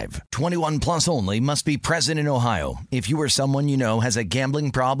Bet365. 21 plus only. Must be present in Ohio. If you or someone you know has a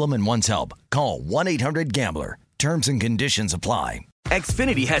gambling problem and wants help, call 1-800-GAMBLER. Terms and conditions apply.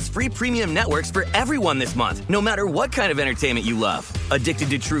 Xfinity has free premium networks for everyone this month, no matter what kind of entertainment you love.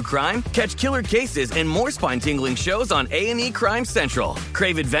 Addicted to true crime? Catch killer cases and more spine-tingling shows on A&E Crime Central.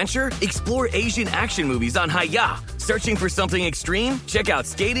 Crave adventure? Explore Asian action movies on Hi-YAH. Searching for something extreme? Check out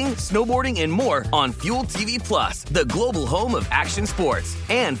skating, snowboarding, and more on Fuel TV Plus, the global home of action sports.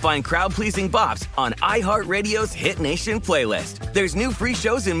 And find crowd-pleasing bops on iHeartRadio's Hit Nation playlist. There's new free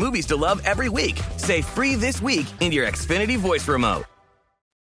shows and movies to love every week. Say free this week in your Xfinity voice remote.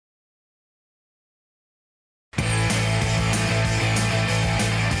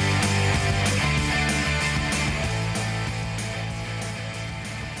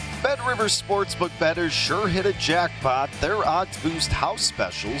 BetRivers Sportsbook bettors sure hit a jackpot. Their Odds Boost house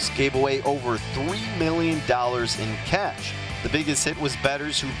specials gave away over $3 million in cash. The biggest hit was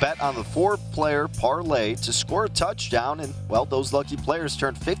bettors who bet on the 4-player parlay to score a touchdown, and, well, those lucky players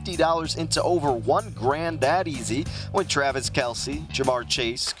turned $50 into over $1,000 that easy when Travis Kelce, Jamar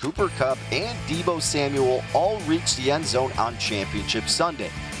Chase, Cooper Kupp, and Deebo Samuel all reached the end zone on Championship Sunday.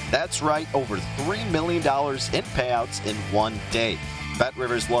 That's right, over $3 million in payouts in one day.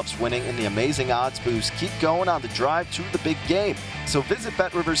 BetRivers loves winning, and the amazing odds boosts keep going on the drive to the big game. So visit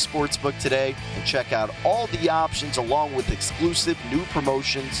BetRivers Sportsbook today and check out all the options along with exclusive new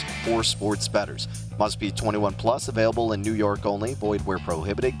promotions for sports bettors. Must be 21 plus, available in New York only, void where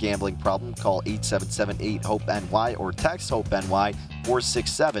prohibited. Gambling problem? Call 877-8-HOPE-NY or text HOPE-NY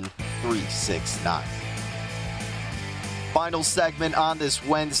 467-369. Final segment on this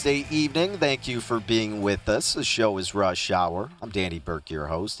Wednesday evening. Thank you for being with us. The show is Rush Hour. I'm Danny Burke, your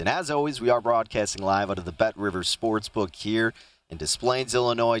host. And as always, we are broadcasting live out of the BetRivers Sportsbook here in Des Plaines,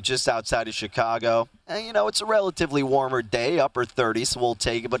 Illinois, just outside of Chicago. And, it's a relatively warmer day, upper 30s, so we'll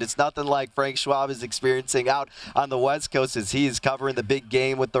take it. But it's nothing like Frank Schwab is experiencing out on the West Coast as he is covering the big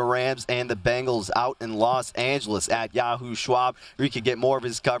game with the Rams and the Bengals out in Los Angeles at Yahoo Schwab. Where you can get more of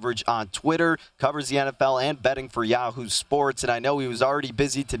his coverage on Twitter, covers the NFL and betting for Yahoo Sports. And I know he was already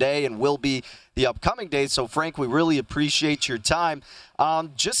busy today and will be the upcoming days. So, Frank, we really appreciate your time.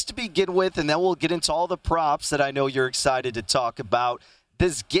 Just to begin with, and then we'll get into all the props that I know you're excited to talk about.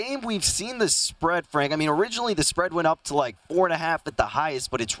 This game, we've seen the spread, Frank. Originally the spread went up to like 4.5 at the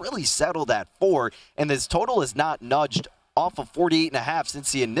highest, but it's really settled at 4, and this total has not nudged off of 48.5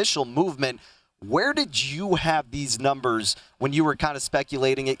 since the initial movement. Where did you have these numbers when you were kind of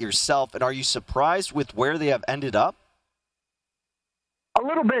speculating it yourself, and are you surprised with where they have ended up? A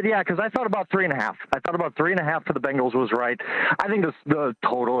little bit, yeah, because I thought about 3.5. I thought about 3.5 for the Bengals was right. I think the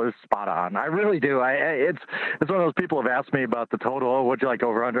total is spot on. I really do. It's one of those people have asked me about the total. Oh, what'd you like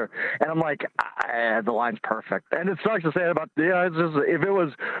over under? And I'm like, the line's perfect. And it sucks to say about it's just if it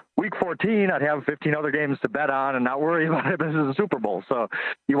was week 14, I'd have 15 other games to bet on and not worry about it. This is a Super Bowl, so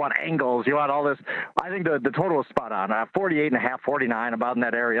you want angles, you want all this. I think the total is spot on. 48.5, 49, about in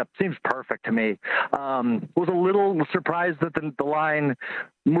that area seems perfect to me. Was a little surprised that the line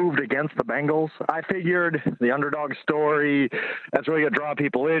moved against the Bengals. I figured the underdog story, that's really going to draw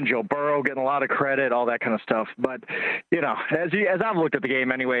people in. Joe Burrow getting a lot of credit, all that kind of stuff. But, as I've looked at the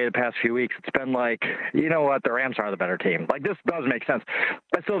game anyway the past few weeks, it's been like, you know what, the Rams are the better team. Like, this does make sense.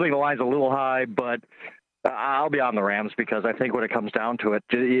 I still think the line's a little high, but I'll be on the Rams because I think when it comes down to it,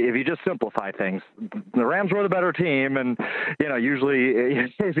 if you just simplify things, the Rams were the better team. And, usually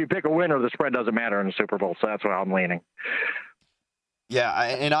if you pick a winner, the spread doesn't matter in the Super Bowl. So that's where I'm leaning. Yeah,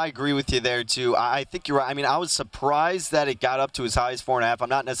 and I agree with you there, too. I think you're right. I mean, I was surprised that it got up to as high as 4.5. I'm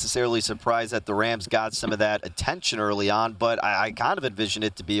not necessarily surprised that the Rams got some of that attention early on, but I kind of envision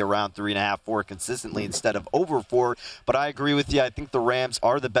it to be around 3.5, 4 consistently instead of over 4. But I agree with you. I think the Rams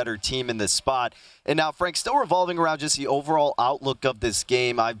are the better team in this spot. And now, Frank, still revolving around just the overall outlook of this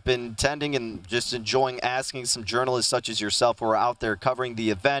game, I've been tending and just enjoying asking some journalists such as yourself who are out there covering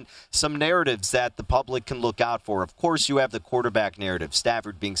the event some narratives that the public can look out for. Of course, you have the quarterback narrative.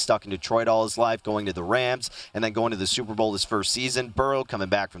 Stafford being stuck in Detroit all his life, going to the Rams, and then going to the Super Bowl his first season. Burrow coming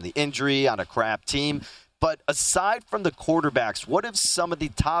back from the injury on a crap team. But aside from the quarterbacks, what have some of the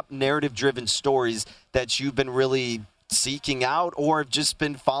top narrative-driven stories that you've been really seeking out or have just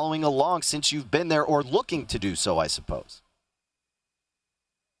been following along since you've been there or looking to do so, I suppose?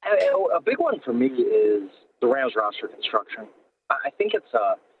 A big one for me is the Rams roster construction. I think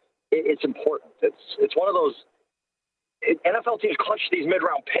it's important. It's one of those NFL teams clutch these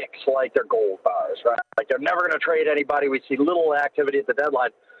mid-round picks like they're gold bars, right? Like they're never going to trade anybody. We see little activity at the deadline.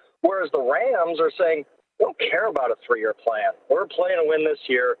 Whereas the Rams are saying, we don't care about a 3-year plan. We're playing to win this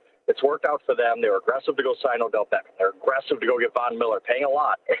year. It's worked out for them. They were aggressive to go sign Odell Beckham. They're aggressive to go get Von Miller, paying a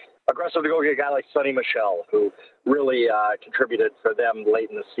lot. Aggressive to go get a guy like Sonny Michel, who really contributed for them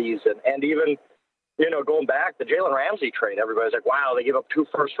late in the season. And even, going back, the Jalen Ramsey trade, everybody's like, wow, they gave up 2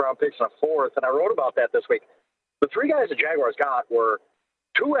 first-round picks and a 4th. And I wrote about that this week. The 3 guys the Jaguars got were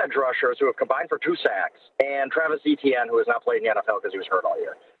 2 edge rushers who have combined for 2 sacks, and Travis Etienne, who has not played in the NFL because he was hurt all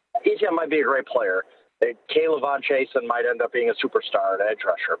year. Etienne might be a great player. Caleb Von Chasen might end up being a superstar at edge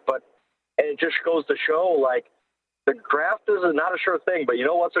rusher. But it just goes to show, like, the draft is not a sure thing, but you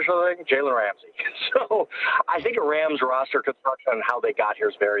know what's a sure thing? Jalen Ramsey. So I think a Rams roster construction and how they got here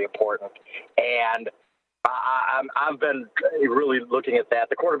is very important. And I've been really looking at that.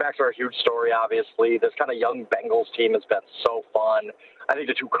 The quarterbacks are a huge story, obviously. This kind of young Bengals team has been so fun. I think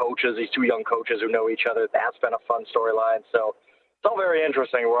the 2 coaches, these 2 young coaches who know each other, that's been a fun storyline. So it's all very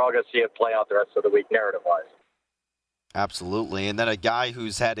interesting. We're all going to see it play out the rest of the week narrative-wise. Absolutely. And then a guy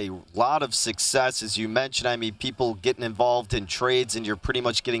who's had a lot of success, as you mentioned, I mean, people getting involved in trades and you're pretty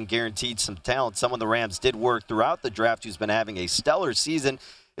much getting guaranteed some talent. Someone the Rams did work throughout the draft who's been having a stellar season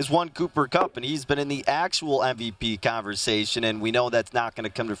is one Cooper Kupp, and he's been in the actual MVP conversation, and we know that's not going to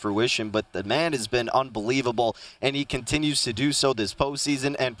come to fruition, but the man has been unbelievable, and he continues to do so this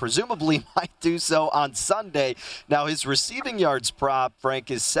postseason and presumably might do so on Sunday. Now, his receiving yards prop,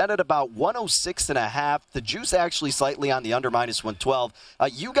 Frank, is set at about 106.5. The juice actually slightly on the under, -112.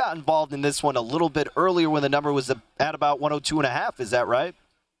 You got involved in this one a little bit earlier when the number was at about 102.5. Is that right?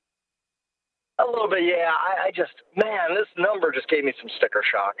 A little bit, yeah. This number just gave me some sticker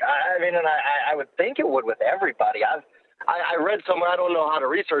shock. I mean, and I would think it would with everybody. I read somewhere, I don't know how to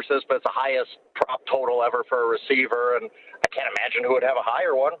research this, but it's the highest prop total ever for a receiver, and I can't imagine who would have a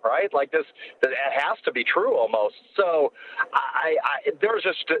higher one, right? Like this, it has to be true almost. So there's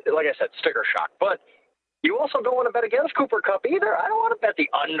just, like I said, sticker shock. But you also don't want to bet against Cooper Kupp either. I don't want to bet the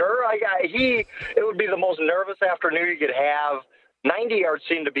under. It would be the most nervous afternoon you could have. 90 yards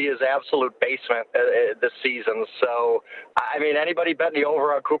seemed to be his absolute basement this season. So, I mean, anybody betting the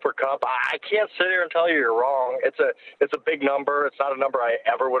over on Cooper Kupp, I can't sit here and tell you you're wrong. It's a big number. It's not a number I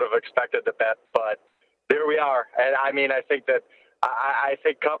ever would have expected to bet, but there we are. And I mean, I think that I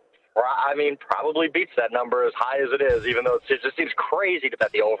think Kupp, probably beats that number as high as it is, even though it just seems crazy to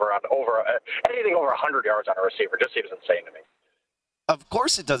bet the over anything over 100 yards on a receiver. Just seems insane to me. Of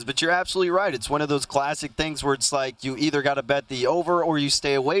course it does, but you're absolutely right. It's one of those classic things where it's like you either got to bet the over or you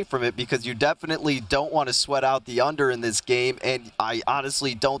stay away from it because you definitely don't want to sweat out the under in this game, and I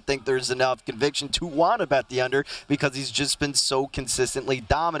honestly don't think there's enough conviction to want to bet the under because he's just been so consistently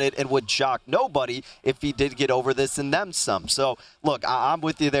dominant and would shock nobody if he did get over this and then some. So, look, I'm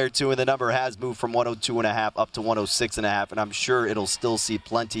with you there, too, and the number has moved from 102.5 up to 106.5, and I'm sure it'll still see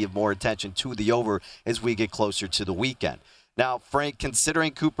plenty of more attention to the over as we get closer to the weekend. Now, Frank,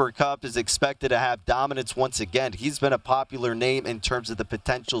 considering Cooper Kupp is expected to have dominance once again, he's been a popular name in terms of the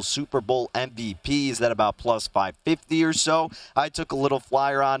potential Super Bowl MVP. He's at about plus 550 or so. I took a little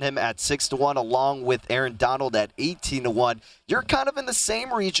flyer on him at 6-1 along with Aaron Donald at 18-1. You're kind of in the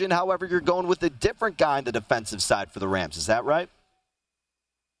same region. However, you're going with a different guy on the defensive side for the Rams. Is that right?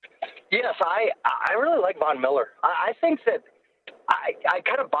 Yes, I really like Von Miller. I think that I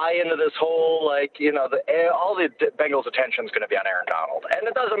kind of buy into this whole, all the Bengals' attention is going to be on Aaron Donald. And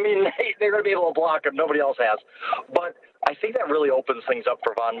it doesn't mean they're going to be able to block him. Nobody else has. But I think that really opens things up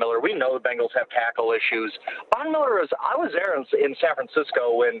for Von Miller. We know the Bengals have tackle issues. Von Miller I was there in San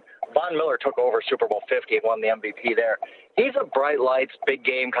Francisco when Von Miller took over Super Bowl 50 and won the MVP there. He's a bright lights, big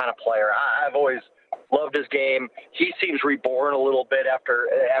game kind of player. I've always loved his game. He seems reborn a little bit after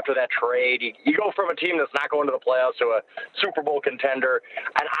that trade. You go from a team that's not going to the playoffs to a Super Bowl contender,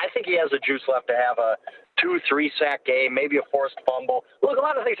 and I think he has the juice left to have a 2-3 sack game, maybe a forced fumble. Look, a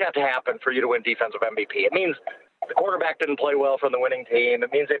lot of things have to happen for you to win defensive MVP. It means the quarterback didn't play well for the winning team.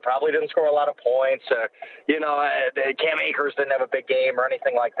 It means they probably didn't score a lot of points. Cam Akers didn't have a big game or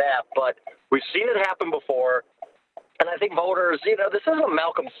anything like that, but we've seen it happen before. And I think voters, this isn't a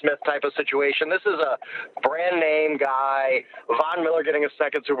Malcolm Smith type of situation. This is a brand-name guy. Von Miller getting a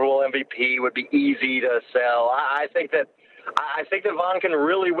second Super Bowl MVP would be easy to sell. I think that Von can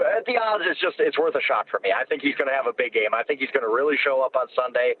really – at the odds, it's worth a shot for me. I think he's going to have a big game. I think he's going to really show up on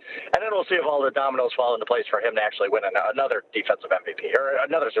Sunday. And then we'll see if all the dominoes fall into place for him to actually win another defensive MVP or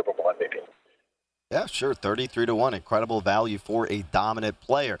another Super Bowl MVP. Yeah, sure. 33-1. Incredible value for a dominant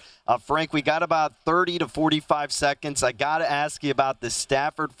player. Frank, we got about 30 to 45 seconds. I got to ask you about the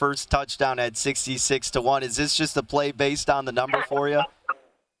Stafford first touchdown at 66-1. Is this just a play based on the number for you?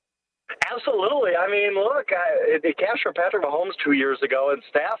 Absolutely. I mean, look, they captured Patrick Mahomes 2 years ago, and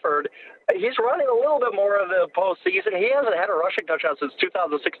Stafford, he's running a little bit more of the postseason. He hasn't had a rushing touchdown since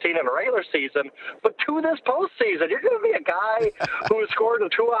 2016 in a regular season, but to this postseason, you're going to be a guy who has scored in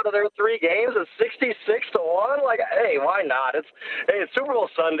 2 out of their 3 games at 66-1. Like, hey, why not? It's Super Bowl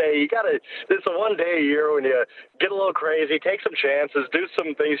Sunday. It's a one day a year when you get a little crazy, take some chances, do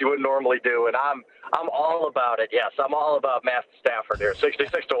some things you wouldn't normally do, and I'm all about it. Yes, I'm all about Matt Stafford here.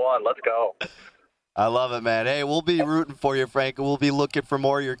 66-1. Let's go. I love it, man. Hey, we'll be rooting for you, Frank, and we'll be looking for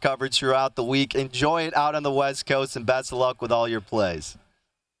more of your coverage throughout the week. Enjoy it out on the West Coast, and best of luck with all your plays.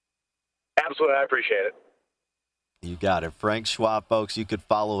 Absolutely. I appreciate it. You got it. Frank Schwab, folks. You could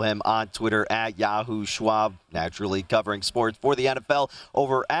follow him on Twitter at Yahoo Schwab, naturally covering sports for the NFL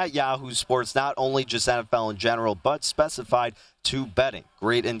over at Yahoo Sports, not only just NFL in general, but specified to betting.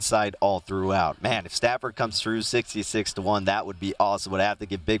 Great insight all throughout. Man, if Stafford comes through 66-1, that would be awesome. Would have to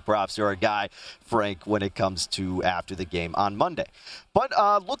give big props to our guy, Frank, when it comes to after the game on Monday. But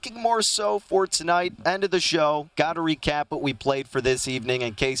looking more so for tonight, end of the show, got to recap what we played for this evening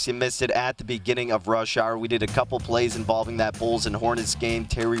in case you missed it at the beginning of Rush Hour. We did a couple plays involving that Bulls and Hornets game.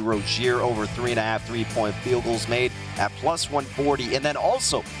 Terry Rozier over 3.5 3-point field goals made at plus 140, and then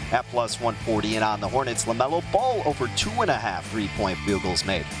also at plus 140. And on the Hornets, LaMelo Ball over 2.5 3-point field goals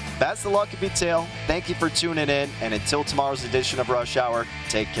made. That's the luck of detail. Thank you for tuning in, and until tomorrow's edition of Rush Hour,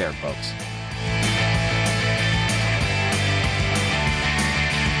 take care, folks.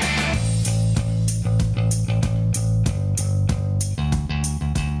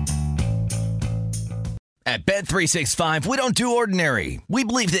 At Bet365, we don't do ordinary. We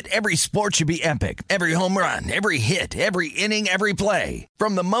believe that every sport should be epic. Every home run, every hit, every inning, every play.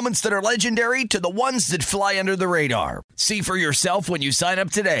 From the moments that are legendary to the ones that fly under the radar. See for yourself when you sign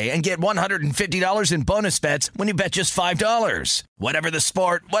up today and get $150 in bonus bets when you bet just $5. Whatever the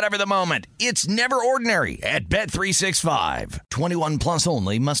sport, whatever the moment, it's never ordinary at Bet365. 21 plus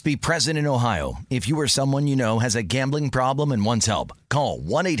only. Must be present in Ohio. If you or someone you know has a gambling problem and wants help, call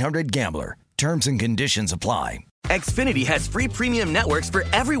 1-800-GAMBLER. Terms and conditions apply. Xfinity has free premium networks for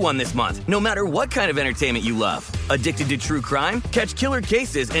everyone this month, no matter what kind of entertainment you love. Addicted to true crime? Catch killer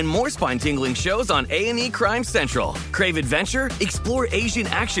cases and more spine-tingling shows on A&E Crime Central. Crave adventure? Explore Asian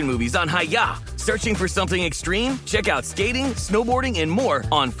action movies on Hi-YAH. Searching for something extreme? Check out skating, snowboarding, and more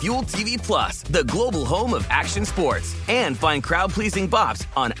on Fuel TV Plus, the global home of action sports. And find crowd-pleasing bops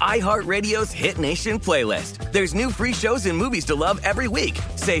on iHeartRadio's Hit Nation playlist. There's new free shows and movies to love every week.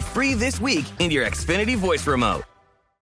 Say free this week in your Xfinity voice remote.